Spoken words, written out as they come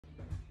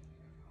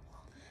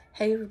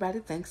Hey everybody,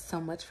 thanks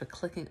so much for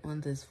clicking on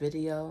this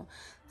video.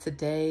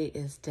 Today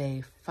is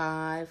day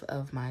 5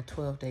 of my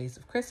 12 days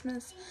of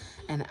Christmas,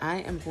 and I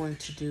am going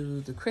to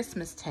do the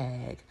Christmas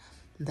tag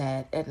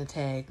that Edna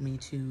tagged me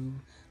to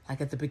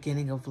like at the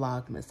beginning of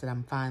Vlogmas that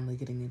I'm finally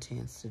getting a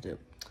chance to do.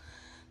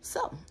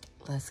 So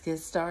let's get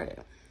started.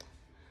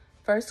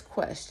 First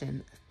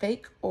question,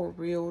 fake or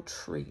real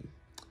tree?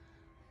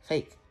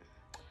 Fake.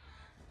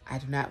 I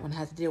do not want to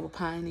have to deal with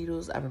pine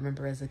needles. I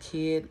remember as a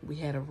kid, we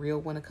had a real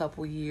one a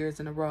couple years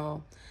in a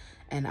row.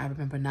 And I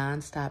remember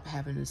nonstop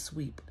having to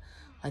sweep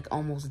like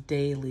almost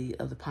daily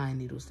of the pine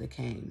needles that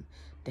came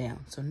down.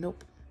 So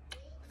nope,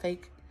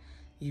 fake.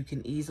 You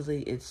can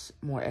easily, it's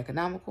more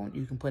economical.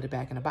 You can put it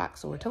back in a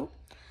box or a tote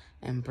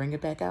and bring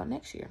it back out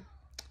next year.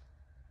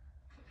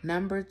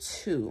 Number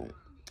 2,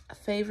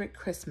 favorite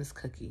Christmas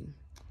cookie.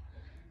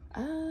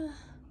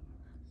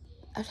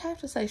 I'd have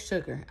to say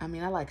sugar. I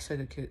mean, I like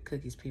sugar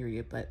cookies,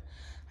 period. But,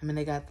 I mean,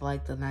 they got,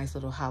 like, the nice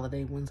little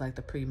holiday ones, like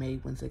the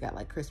pre-made ones. They got,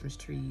 like, Christmas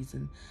trees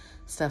and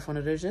stuff on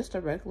it. They're just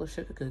a regular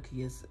sugar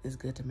cookie is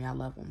good to me. I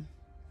love them.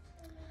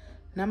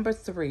 Number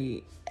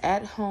 3,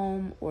 at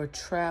home or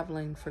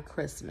traveling for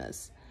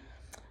Christmas?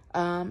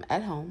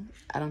 At home.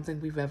 I don't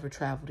think we've ever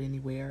traveled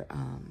anywhere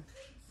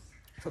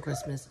for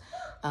Christmas.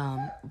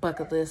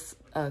 Bucket list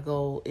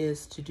goal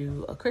is to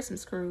do a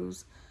Christmas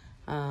cruise.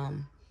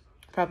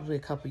 Probably a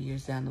couple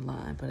years down the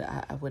line, but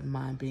I wouldn't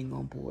mind being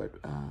on board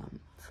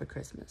for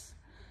Christmas.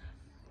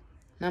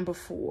 Number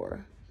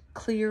 4,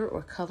 clear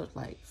or colored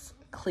lights?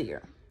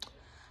 Clear.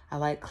 I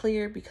like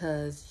clear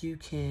because you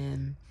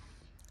can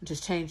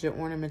just change your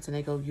ornaments and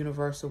they go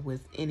universal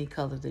with any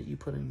color that you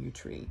put on your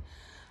tree.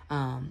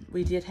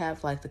 We did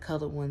have like the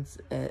colored ones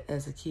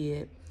as a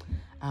kid.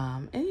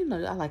 And you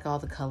know, I like all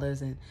the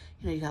colors, and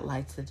you know, you got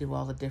lights that do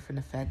all the different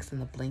effects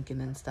and the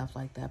blinking and stuff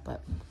like that,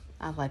 but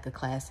I like a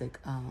classic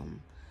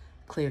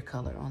clear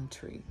color on the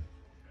tree.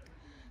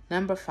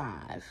 Number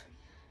 5,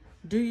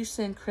 do you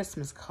send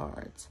Christmas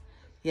cards?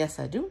 Yes,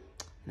 I do.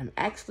 And I'm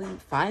actually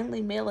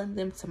finally mailing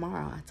them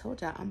tomorrow. I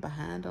told y'all I'm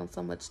behind on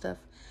so much stuff.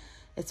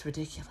 It's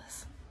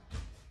ridiculous.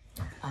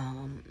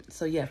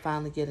 So yeah,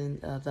 finally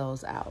getting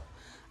those out.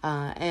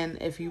 And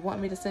if you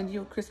want me to send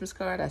you a Christmas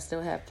card, I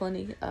still have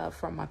plenty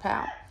from my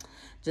pal.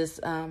 Just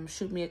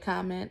shoot me a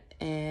comment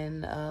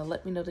and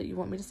let me know that you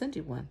want me to send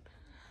you one.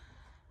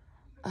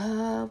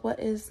 What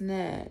is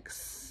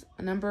next?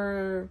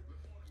 Number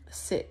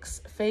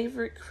 6,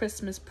 favorite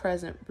Christmas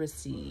present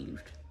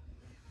received.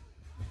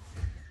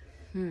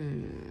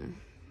 I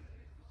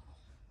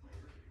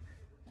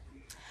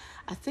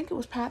think it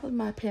was probably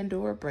my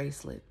Pandora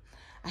bracelet.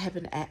 I have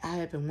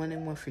been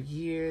wanting one for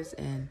years,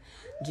 and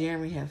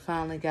Jeremy had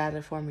finally got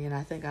it for me, and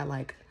I think I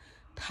like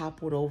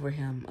toppled over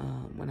him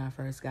when I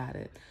first got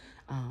it.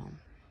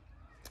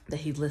 That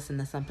he listened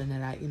to something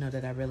that I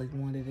really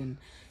wanted, and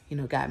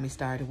got me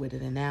started with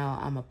it, and now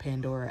I'm a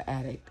Pandora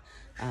addict.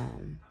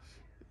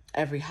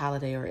 Every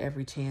holiday or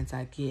every chance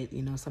I get,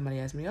 somebody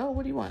asks me, oh,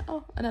 what do you want?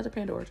 Oh, another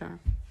Pandora charm.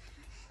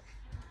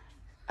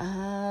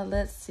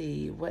 Let's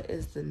see, what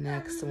is the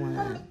next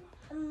one?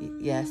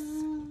 Yes.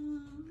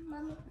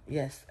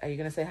 Yes. Are you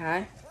gonna say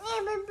hi?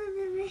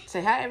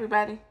 Say hi,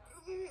 everybody.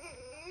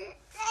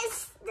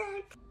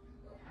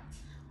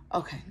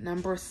 Okay,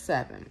 number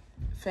 7,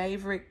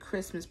 favorite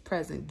Christmas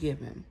present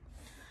given.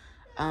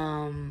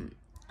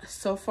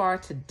 So far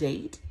to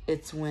date,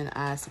 it's when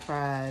I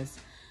surprised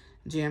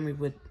Jeremy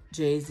with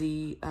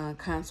Jay-Z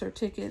concert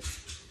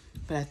tickets,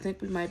 but I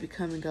think we might be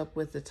coming up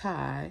with a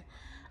tie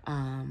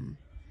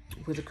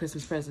with the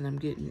Christmas present I'm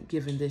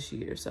given this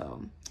year,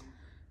 so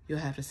you'll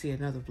have to see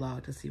another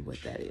vlog to see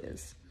what that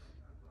is.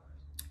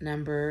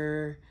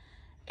 Number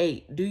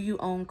 8, do you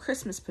own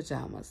Christmas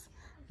pajamas?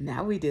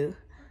 Now we do.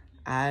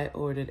 I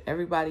ordered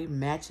everybody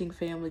matching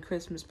family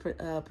Christmas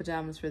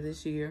pajamas for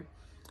this year.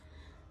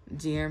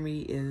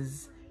 Jeremy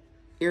is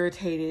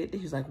irritated.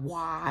 He's like,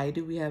 why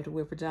do we have to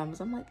wear pajamas?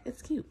 I'm like,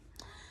 it's cute.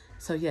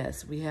 So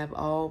yes, we have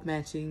all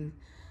matching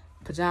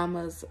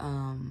pajamas.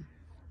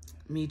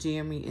 Me,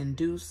 Jeremy, and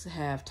Deuce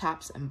have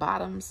tops and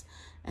bottoms.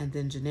 And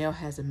then Janelle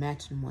has a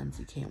matching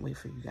onesie. Can't wait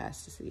for you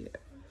guys to see it.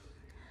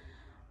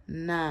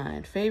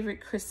 9,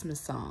 favorite Christmas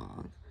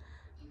song.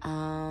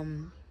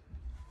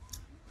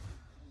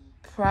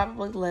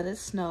 Probably Let It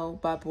Snow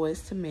by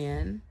Boyz II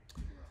Men.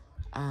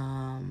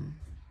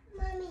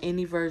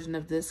 Any version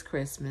of This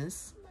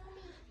Christmas.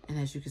 And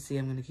as you can see,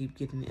 I'm going to keep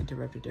getting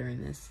interrupted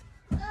during this.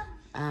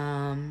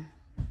 And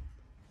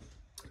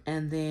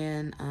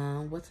then,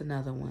 what's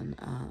another one?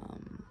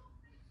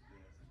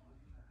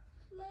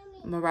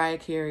 Mariah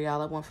Carey, All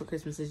I Want for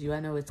Christmas Is You. I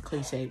know it's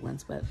cliched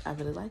ones, but I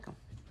really like them.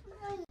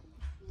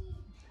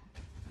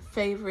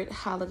 Favorite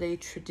holiday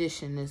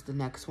tradition is the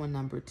next one,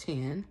 number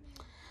 10.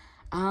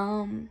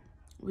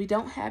 We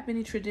don't have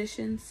any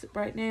traditions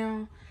right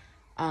now.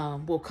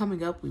 Well,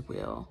 coming up we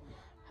will.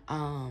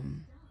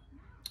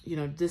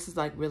 This is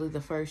like really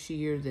the first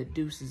year that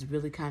Deuce is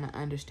really kind of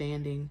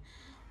understanding,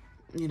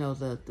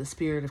 the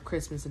spirit of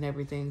Christmas and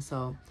everything.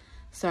 So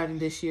starting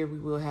this year, we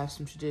will have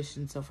some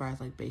traditions so far as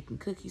like baking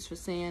cookies for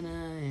Santa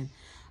and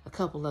a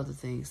couple other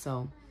things.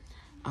 So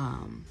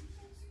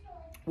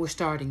we're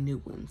starting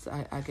new ones.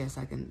 I guess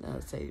I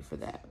can say for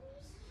that.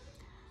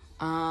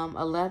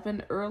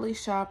 11, early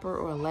shopper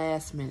or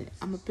last minute.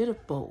 I'm a bit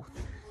of both.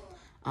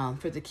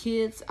 For the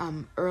kids,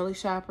 I'm early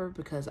shopper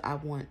because I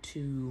want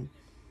to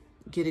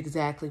get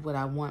exactly what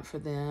I want for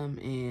them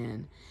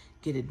and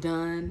get it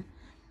done.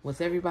 With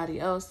everybody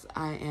else,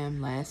 I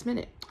am last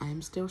minute. I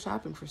am still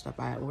shopping for stuff.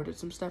 I ordered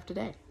some stuff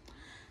today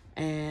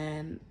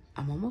and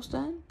I'm almost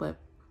done, but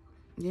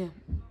yeah,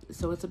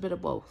 so it's a bit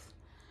of both.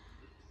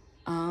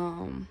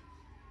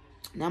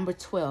 Number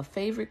 12,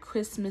 favorite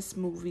Christmas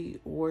movie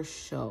or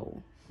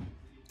show.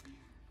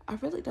 I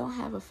really don't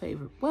have a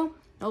favorite. Well,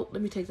 oh,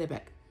 let me take that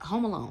back.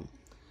 Home Alone.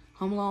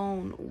 Home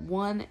Alone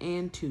 1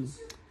 and 2.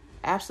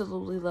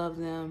 Absolutely love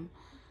them.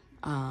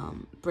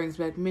 Brings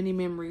back many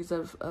memories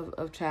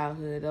of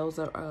childhood. Those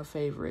are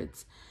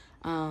favorites.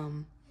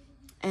 And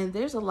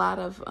there's a lot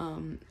of,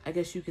 I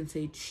guess you can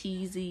say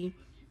cheesy,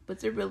 but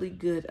they're really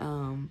good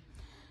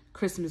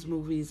Christmas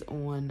movies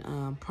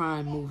on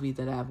Prime Movie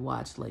that I've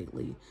watched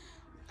lately.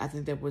 I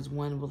think there was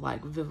one with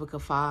like Vivica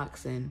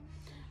Fox and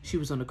she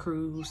was on a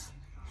cruise.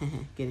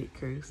 Get it,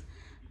 cruise.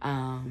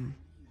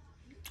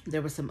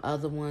 There were some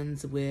other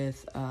ones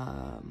with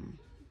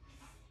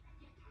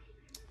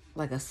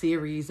like a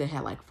series that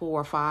had like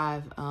 4 or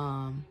 5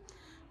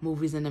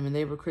 movies in them, and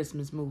they were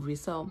Christmas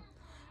movies. So,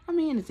 I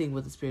mean, anything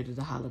with the spirit of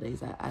the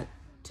holidays, I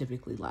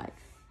typically like.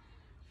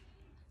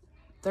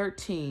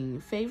 13,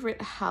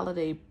 favorite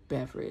holiday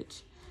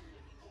beverage.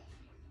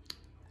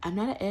 I'm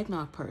not an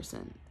eggnog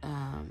person.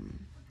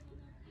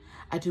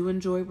 I do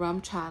enjoy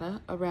rum chata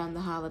around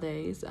the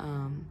holidays.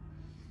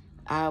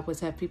 I always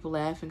have people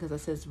laughing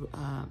because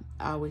I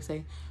always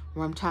say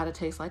rum chata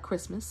tastes like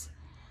Christmas.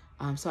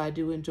 So I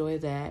do enjoy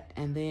that.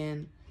 And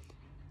then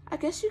I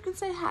guess you can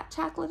say hot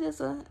chocolate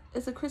is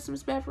a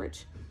Christmas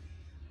beverage.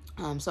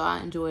 So I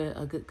enjoy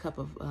a good cup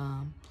of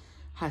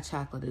hot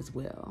chocolate as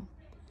well.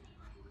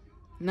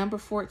 Number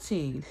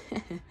 14,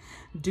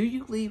 do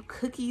you leave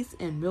cookies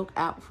and milk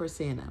out for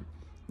Santa?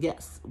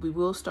 Yes, we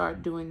will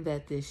start doing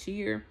that this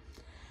year.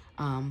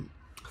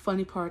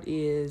 Funny part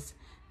is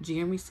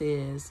Jeremy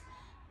says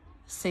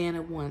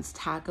Santa wants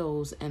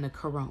tacos and a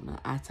Corona.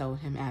 I told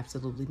him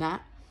absolutely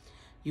not.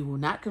 You will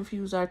not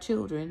confuse our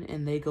children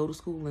and they go to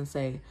school and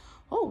say,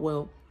 oh,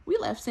 well, we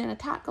left Santa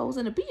tacos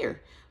and a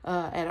beer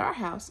at our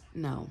house.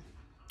 No,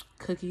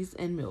 cookies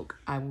and milk.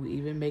 I will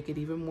even make it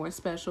even more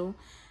special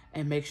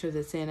and make sure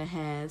that Santa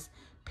has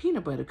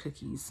peanut butter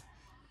cookies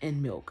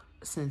and milk,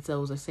 since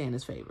those are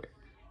Santa's favorite.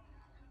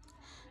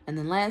 And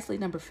then lastly,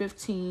 number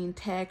 15,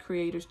 tag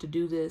creators to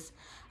do this.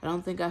 I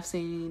don't think I've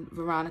seen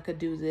Veronica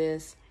do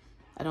this.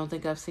 I don't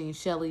think I've seen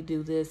Shelly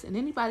do this, and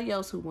anybody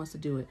else who wants to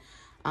do it.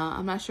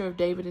 I'm not sure if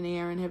David and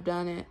Aaron have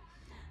done it,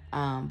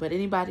 but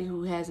anybody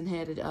who hasn't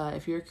had it,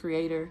 if you're a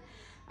creator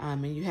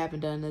and you haven't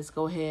done this,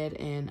 go ahead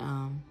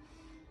and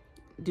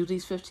do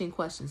these 15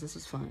 questions. This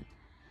is fun.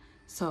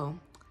 So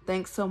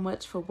thanks so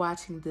much for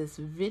watching this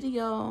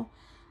video.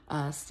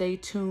 Stay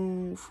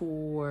tuned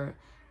for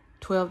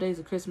 12 Days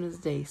of Christmas,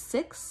 Day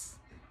 6.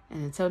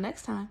 And until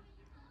next time,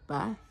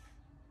 bye.